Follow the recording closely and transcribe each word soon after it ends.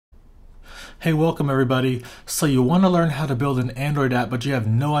Hey, welcome everybody. So you want to learn how to build an Android app, but you have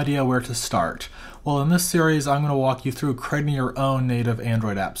no idea where to start. Well, in this series, I'm going to walk you through creating your own native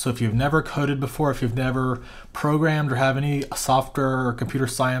Android app. So if you've never coded before, if you've never programmed or have any software or computer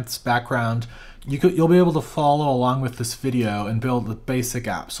science background, you'll be able to follow along with this video and build the basic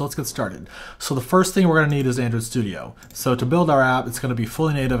app. So let's get started. So the first thing we're going to need is Android Studio. So to build our app, it's going to be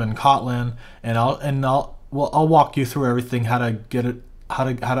fully native in Kotlin, and I'll walk you through everything, how to get it, how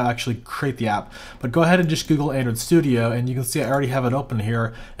to actually create the app. But go ahead and just Google Android Studio, and you can see I already have it open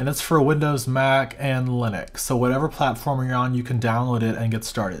here, and it's for Windows, Mac, and Linux. So whatever platform you're on, you can download it and get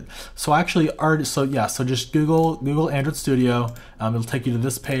started. So so just Google Android Studio. It'll take you to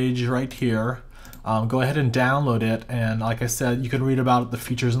this page right here. Go ahead and download it, and like I said, you can read about the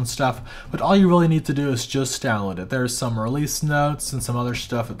features and stuff, but all you really need to do is just download it. There's some release notes and some other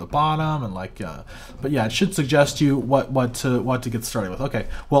stuff at the bottom, and but yeah, it should suggest you what to get started with. Okay,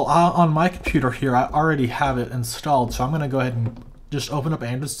 well, on my computer here, I already have it installed, so I'm going to go ahead and just open up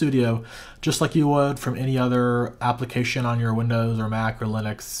Android Studio just like you would from any other application on your Windows or Mac or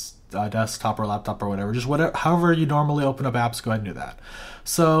Linux desktop or laptop or whatever. Just however you normally open up apps, go ahead and do that.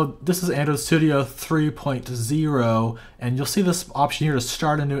 So this is Android Studio 3.0, and you'll see this option here to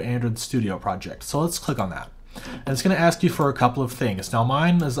start a new Android Studio project. So let's click on that. And it's going to ask you for a couple of things. Now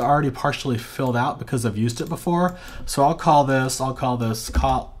mine is already partially filled out because I've used it before. So I'll call this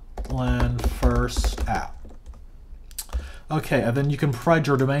Kotlin First App. Okay, and then you can provide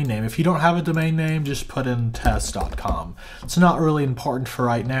your domain name. If you don't have a domain name, just put in test.com. It's not really important for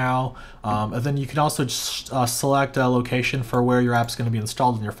right now. And then you can also just, select a location for where your app's going to be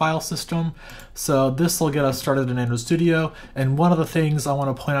installed in your file system. So this will get us started in Android Studio. And one of the things I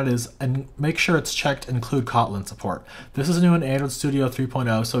want to point out is, and make sure it's checked, include Kotlin support. This is new in Android Studio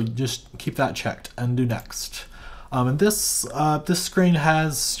 3.0, so just keep that checked and do next. And this screen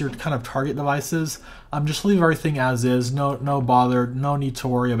has your kind of target devices. Just leave everything as is. No need to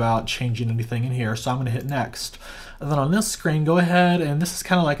worry about changing anything in here. So I'm going to hit next. And then on this screen, go ahead, and this is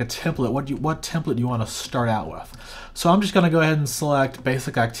kind of like a template. What template do you want to start out with? So I'm just going to go ahead and select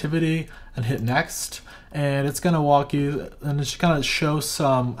basic activity and hit next. And it's going to walk you, and it's going to show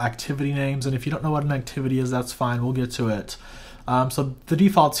some activity names. And if you don't know what an activity is, that's fine. We'll get to it. So the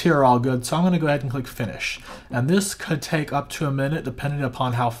defaults here are all good, so I'm going to go ahead and click Finish. And this could take up to a minute depending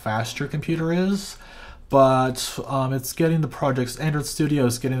upon how fast your computer is, but it's getting the projects, Android Studio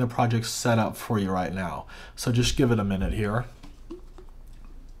is getting the project set up for you right now. So just give it a minute here.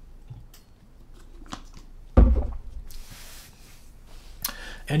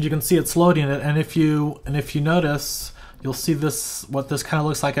 And you can see it's loading it, and if you notice, you'll see what this kind of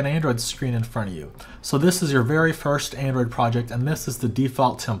looks like an Android screen in front of you. So this is your very first Android project, and this is the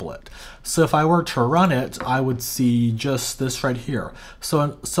default template. So if I were to run it, I would see just this right here. So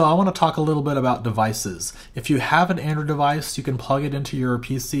I want to talk a little bit about devices. If you have an Android device, you can plug it into your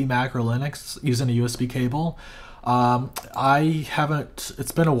PC, Mac, or Linux using a USB cable.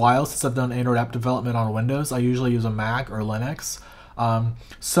 It's been a while since I've done Android app development on Windows. I usually use a Mac or Linux.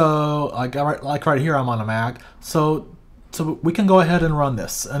 So like right here, I'm on a Mac. So we can go ahead and run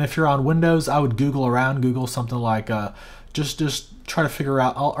this. And if you're on Windows, I would Google something like just try to figure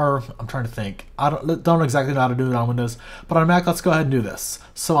out, or I'm trying to think. I don't exactly know how to do it on Windows, but on Mac, let's go ahead and do this.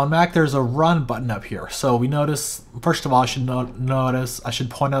 So on Mac, there's a Run button up here. So we notice, first of all, I should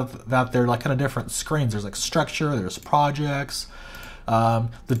point out that they're like kind of different screens. There's like Structure, there's Projects.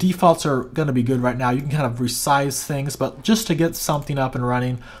 The defaults are going to be good right now. You can kind of resize things, but just to get something up and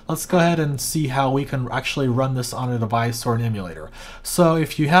running, let's go ahead and see how we can actually run this on a device or an emulator. So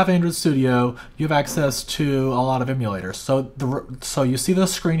if you have Android Studio, you have access to a lot of emulators. So you see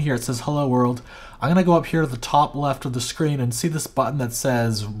this screen here, it says Hello World. I'm going to go up here to the top left of the screen and see this button that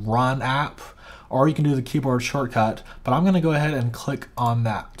says Run App, or you can do the keyboard shortcut, but I'm going to go ahead and click on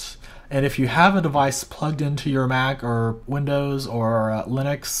that. And if you have a device plugged into your Mac or Windows or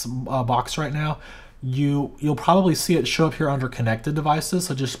Linux box right now, you'll probably see it show up here under connected devices,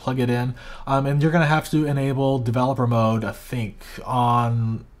 so just plug it in. And you're going to have to enable developer mode, I think,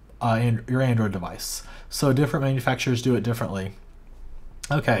 on your Android device. So different manufacturers do it differently.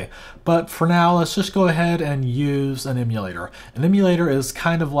 Okay, but for now, let's just go ahead and use an emulator. An emulator is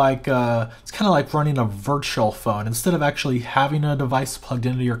kind of like running a virtual phone. Instead of actually having a device plugged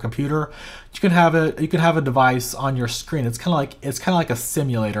into your computer, you can have a device on your screen. It's kind of like a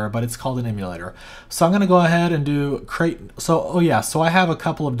simulator, but it's called an emulator. So I'm going to go ahead and so I have a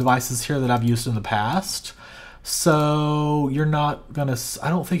couple of devices here that I've used in the past. So you're not gonna, I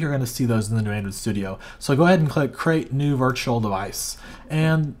don't think you're gonna see those in the new Android Studio. So go ahead and click Create New Virtual Device.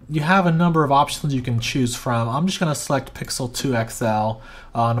 And you have a number of options you can choose from. I'm just gonna select Pixel 2 XL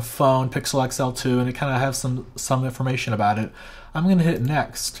on a phone, Pixel XL2, and it kind of has some information about it. I'm gonna hit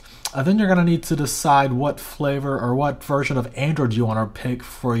Next. Then you're gonna need to decide what flavor or what version of Android you wanna pick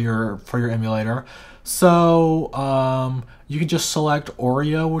for your emulator. So you can just select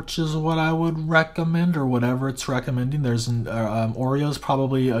Oreo, which is what I would recommend, or whatever it's recommending. There's Oreo is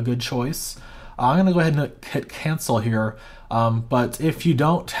probably a good choice. I'm going to go ahead and hit cancel here. But if you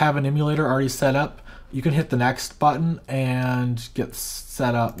don't have an emulator already set up, you can hit the next button and get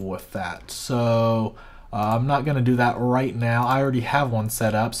set up with that. So I'm not going to do that right now. I already have one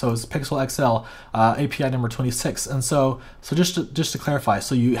set up. So it's Pixel XL API number 26. And so just to clarify,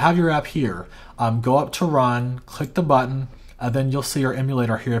 so you have your app here. Go up to Run, click the button, then you'll see your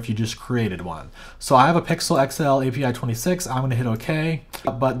emulator here if you just created one. So I have a Pixel XL API 26. I'm going to hit OK.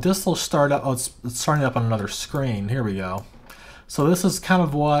 But this will start up. Oh, it's starting up on another screen. Here we go. So this is kind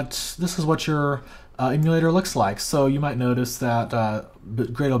of what your emulator looks like. So you might notice that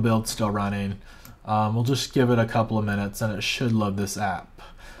Gradle build's still running. We'll just give it a couple of minutes and it should load this app.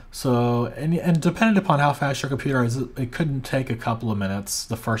 So, and depending upon how fast your computer is, it couldn't take a couple of minutes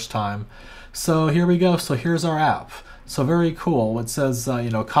the first time. So here we go. So here's our app. So very cool. It says,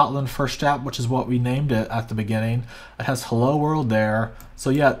 Kotlin first app, which is what we named it at the beginning. It has Hello World there. So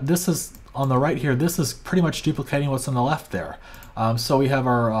yeah, this is on the right here. This is pretty much duplicating what's on the left there. So we have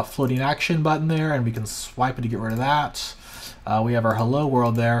our floating action button there, and we can swipe it to get rid of that. We have our Hello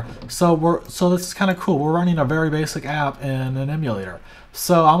World there. So this is kind of cool. We're running a very basic app in an emulator.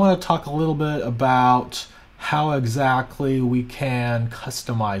 So I'm going to talk a little bit about how exactly we can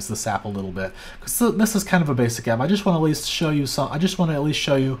customize this app a little bit, because this is kind of a basic app. I just want to at least show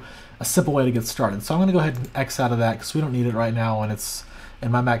you a simple way to get started. So I'm going to go ahead and X out of that because we don't need it right now when it's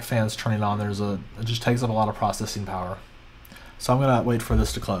and my Mac fan's turning on. It just takes up a lot of processing power. So I'm going to wait for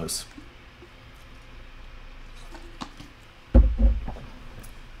this to close.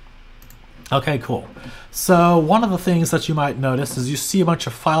 Okay, cool. So one of the things that you might notice is you see a bunch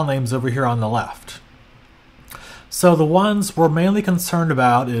of file names over here on the left. So the ones we're mainly concerned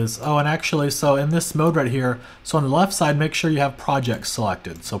about is, so in this mode right here, so on the left side, make sure you have project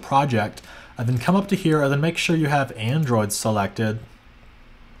selected. So project, and then come up to here, and then make sure you have Android selected.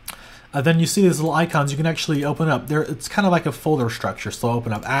 And then you see these little icons you can actually open up. It's kind of like a folder structure. So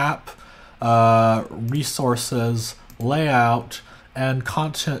open up App, Resources, Layout, and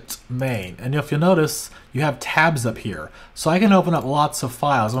Content Main. And if you'll notice, you have tabs up here. So I can open up lots of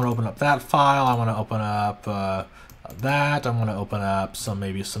files. I want to open up that file. I want to open up that. I'm going to open up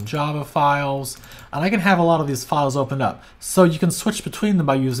maybe some Java files. And I can have a lot of these files opened up. So you can switch between them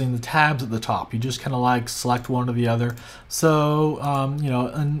by using the tabs at the top. You just kind of like select one or the other. So,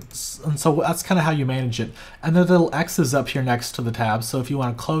 and so that's kind of how you manage it. And there are little X's up here next to the tabs. So if you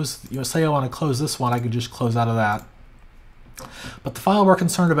want to close, say I want to close this one, I could just close out of that. But the file we're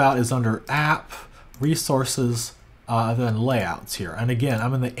concerned about is under App, Resources, then Layouts here. And again,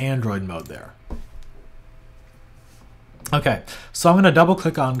 I'm in the Android mode there. Okay, so I'm going to double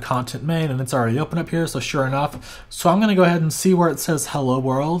click on Content Main, and it's already open up here, so sure enough. So I'm going to go ahead and see where it says Hello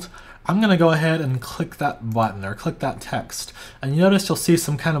World. I'm going to go ahead and click that button or click that text. And you notice you'll see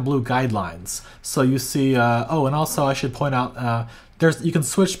some kind of blue guidelines. So you see, oh, and also I should point out, you can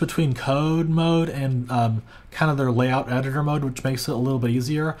switch between code mode and kind of their layout editor mode, which makes it a little bit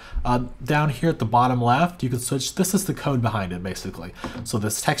easier. Down here at the bottom left, you can switch. This is the code behind it, basically. So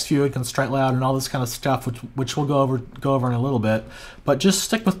this text view and constraint layout and all this kind of stuff, which we'll go over in a little bit. But just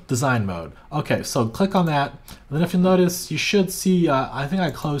stick with design mode. Okay, so click on that. And then if you notice, you should see. I think I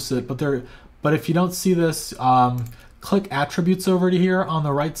closed it, but if you don't see this. Click Attributes over to here on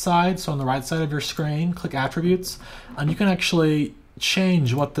the right side. So on the right side of your screen, click Attributes, and you can actually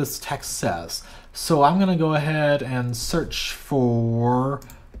change what this text says. So I'm going to go ahead and search for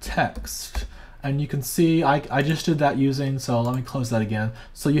text, and you can see I just did that using. So let me close that again.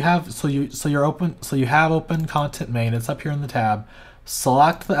 So you have open Content Main. It's up here in the tab.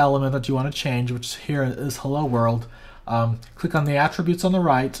 Select the element that you want to change, which here is Hello World. Click on the attributes on the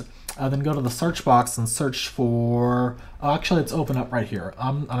right. Then go to the search box and search for, actually it's open up right here.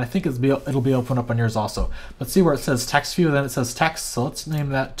 And I think it'll be open up on yours also. But see where it says text view, then it says text. So let's name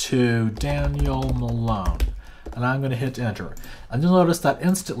that to Daniel Malone. And I'm going to hit enter. And you'll notice that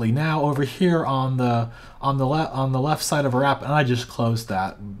instantly now over here on the left side of our app, and I just closed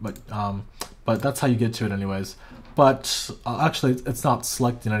that, but that's how you get to it anyways. But actually, it's not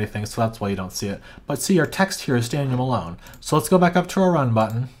selecting anything, so that's why you don't see it. But see, our text here is Daniel Malone. So let's go back up to our Run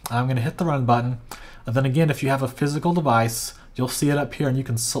button. I'm going to hit the Run button. And then again, if you have a physical device, you'll see it up here and you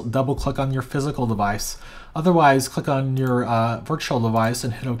can double click on your physical device. Otherwise, click on your virtual device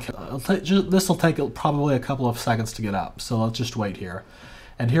and hit OK. This will take probably a couple of seconds to get up, so let's just wait here.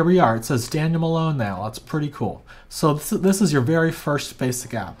 And here we are. It says Daniel Malone now. That's pretty cool. So this is your very first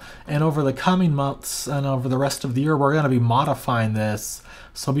basic app. And over the coming months and over the rest of the year, we're going to be modifying this.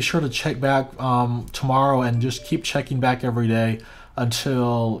 So be sure to check back tomorrow and just keep checking back every day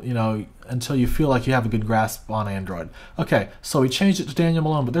until you feel like you have a good grasp on Android. Okay, so we changed it to Daniel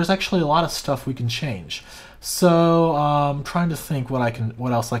Malone, but there's actually a lot of stuff we can change. So I'm trying to think what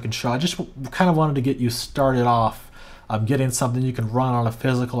else I can show. I just kind of wanted to get you started off getting something you can run on a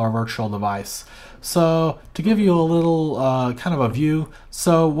physical or virtual device. So to give you a little kind of a view,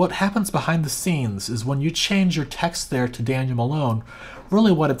 so what happens behind the scenes is when you change your text there to Daniel Malone,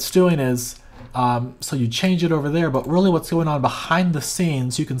 really what it's doing is, so you change it over there, but really what's going on behind the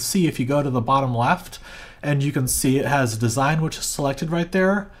scenes, you can see if you go to the bottom left, and you can see it has design, which is selected right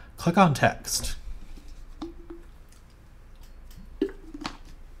there. Click on text.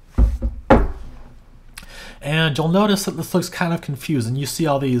 And you'll notice that this looks kind of confusing. You see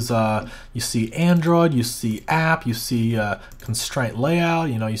all these, you see Android, you see app, you see constraint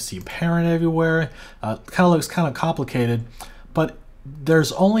layout, you see parent everywhere. Kind of looks kind of complicated, but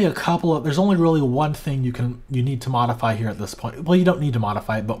there's only really one thing you need to modify here at this point. Well, you don't need to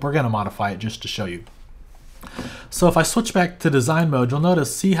modify it, but we're going to modify it just to show you. So if I switch back to design mode, you'll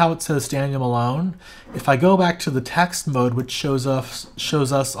notice, see how it says Daniel Malone? If I go back to the text mode, which shows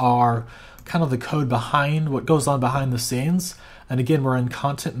us our kind of the code behind what goes on behind the scenes, and again we're in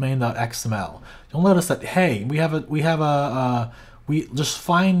content main.xml. You'll notice that hey, we just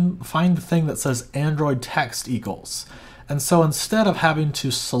find the thing that says Android text equals. And so instead of having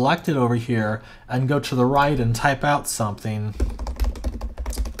to select it over here and go to the right and type out something,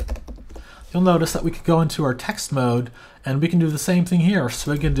 you'll notice that we could go into our text mode and we can do the same thing here.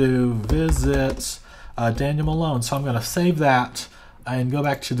 So we can do visit Daniel Malone. So I'm going to save that and go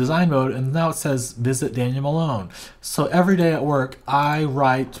back to design mode, and now it says visit Daniel Malone. So every day at work I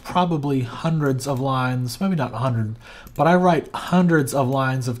write probably hundreds of lines, maybe not 100, but I write hundreds of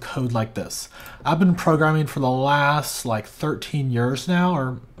lines of code like this. I've been programming for the last like 13 years now,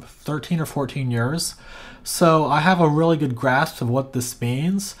 or 13 or 14 years. So I have a really good grasp of what this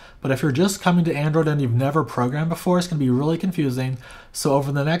means, but if you're just coming to Android and you've never programmed before, it's going to be really confusing. So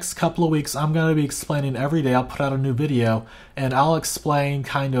over the next couple of weeks, I'm going to be explaining every day. I'll put out a new video, and I'll explain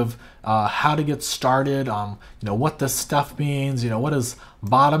kind of how to get started, what this stuff means, what is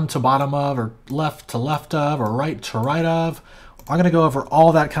bottom to bottom of, or left to left of, or right to right of. I'm going to go over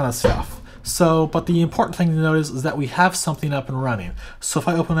all that kind of stuff. So, but the important thing to notice is that we have something up and running. So if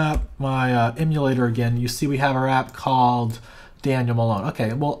I open up my emulator again, you see we have our app called Daniel Malone.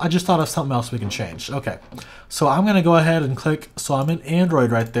 Okay, well, I just thought of something else we can change. Okay, so I'm going to go ahead and click, so I'm in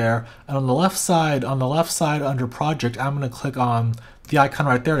Android right there, and on the left side under project, I'm going to click on the icon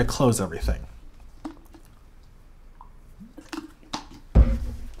right there to close everything.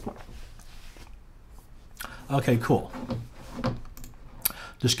 Okay, cool.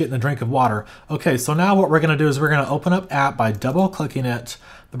 Just getting a drink of water. Okay, so now what we're going to do is we're going to open up app by double clicking it.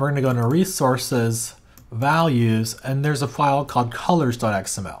 Then we're going to go into resources, values, and there's a file called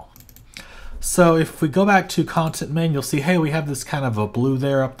colors.xml. So if we go back to content main, you'll see, hey, we have this kind of a blue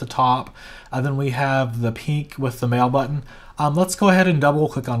there up the top, and then we have the pink with the mail button. Let's go ahead and double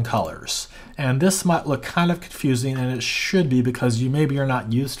click on colors. And this might look kind of confusing, and it should be because maybe you're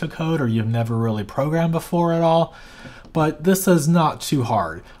not used to code or you've never really programmed before at all. But this is not too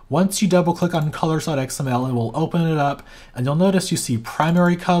hard. Once you double click on colors.xml, it will open it up, and you'll notice you see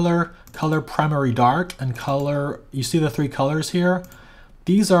primary color, color primary dark, and color. You see the three colors here?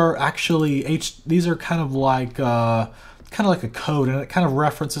 These are actually these are kind of like a code, and it kind of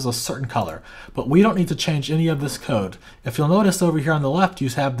references a certain color. But we don't need to change any of this code. If you'll notice over here on the left, you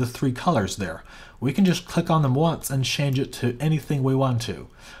have the three colors there. We can just click on them once and change it to anything we want to.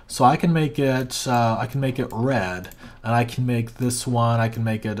 So I can make it red, and I can make this one, I can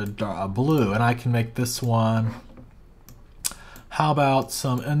make it a blue, and I can make this one. How about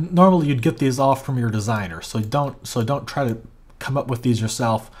some? And normally you'd get these all from your designer, so don't try to come up with these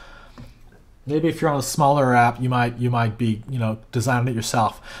yourself. Maybe if you're on a smaller app, you might be designing it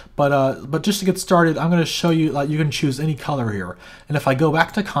yourself. But just to get started, I'm going to show you you can choose any color here. And if I go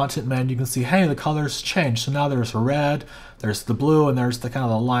back to content menu, you can see, hey, the colors changed. So now there's a red, there's the blue, and there's the kind of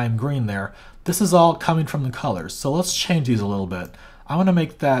the lime green there. This is all coming from the colors. So let's change these a little bit. I'm going to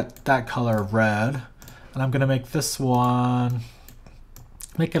make that color red, and I'm going to make this one,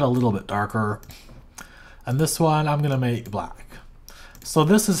 make it a little bit darker, and this one I'm going to make black. So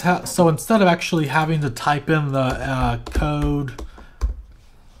this is how. So instead of actually having to type in the code,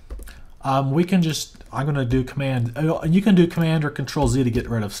 we can just. I'm going to do command. You can do command or Control Z to get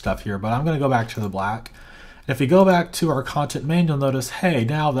rid of stuff here, but I'm going to go back to the black. And if we go back to our content main, you'll notice, hey,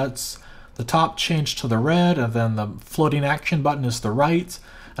 now that's the top changed to the red, and then the floating action button is the right.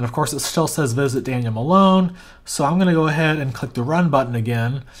 And of course, it still says visit Daniel Malone. So I'm going to go ahead and click the run button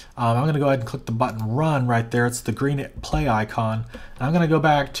again. I'm going to go ahead and click the button run right there. It's the green play icon. And I'm going to go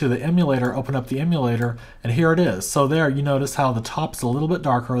back to the emulator, open up the emulator, and here it is. So there, you notice how the top's a little bit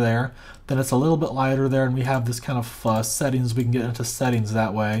darker there. Then it's a little bit lighter there, and we have this kind of settings. We can get into settings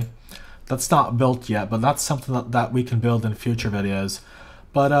that way. That's not built yet, but that's something that we can build in future videos.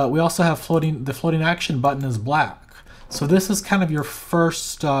 But we also have the floating action button is black. So this is kind of your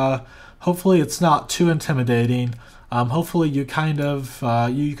first, hopefully it's not too intimidating. Hopefully you kind of,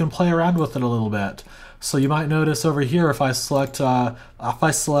 you can play around with it a little bit. So you might notice over here, if I select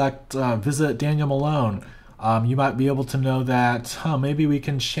visit Daniel Malone, you might be able to know that, maybe we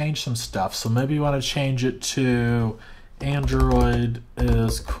can change some stuff. So maybe you want to change it to Android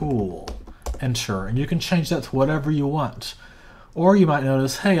is cool, enter, and you can change that to whatever you want. Or you might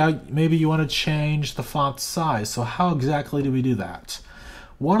notice, hey, maybe you want to change the font size. So how exactly do we do that?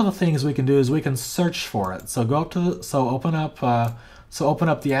 One of the things we can do is we can search for it. So go up to open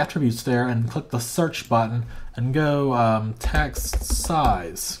up the attributes there and click the search button and go text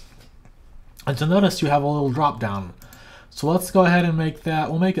size. And you'll notice you have a little drop down. So let's go ahead and make that.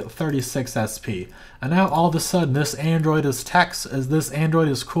 We'll make it 36 SP. And now all of a sudden, this Android is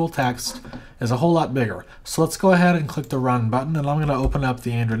cool text is a whole lot bigger. So let's go ahead and click the run button, and I'm going to open up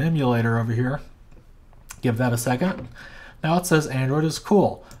the Android emulator over here. Give that a second. Now it says Android is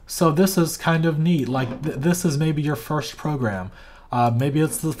cool. So this is kind of neat. Like this is maybe your first program. Maybe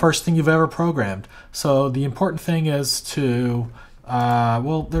it's the first thing you've ever programmed. So the important thing is to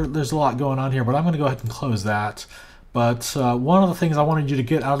well, there's a lot going on here, but I'm going to go ahead and close that. But one of the things I wanted you to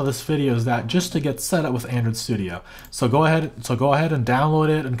get out of this video is that just to get set up with Android Studio. So go ahead and download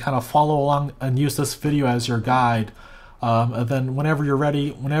it and kind of follow along and use this video as your guide. And then whenever you're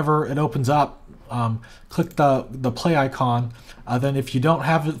ready, whenever it opens up, click the play icon. Then if you don't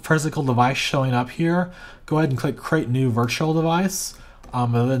have a physical device showing up here, go ahead and click create new virtual device.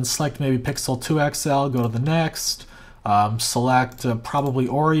 And then select maybe Pixel 2 XL, go to the next. Select probably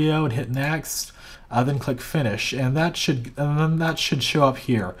Oreo and hit next. Then click finish, and then that should show up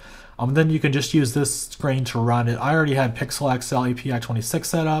here. Then you can just use this screen to run it. I already had Pixel XL API 26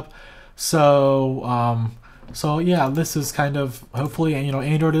 set up, so yeah, this is kind of, hopefully,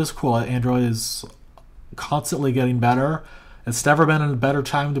 Android is cool. Android is constantly getting better. It's never been a better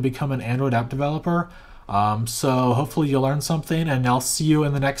time to become an Android app developer. So hopefully you learned something, and I'll see you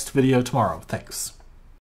in the next video tomorrow. Thanks.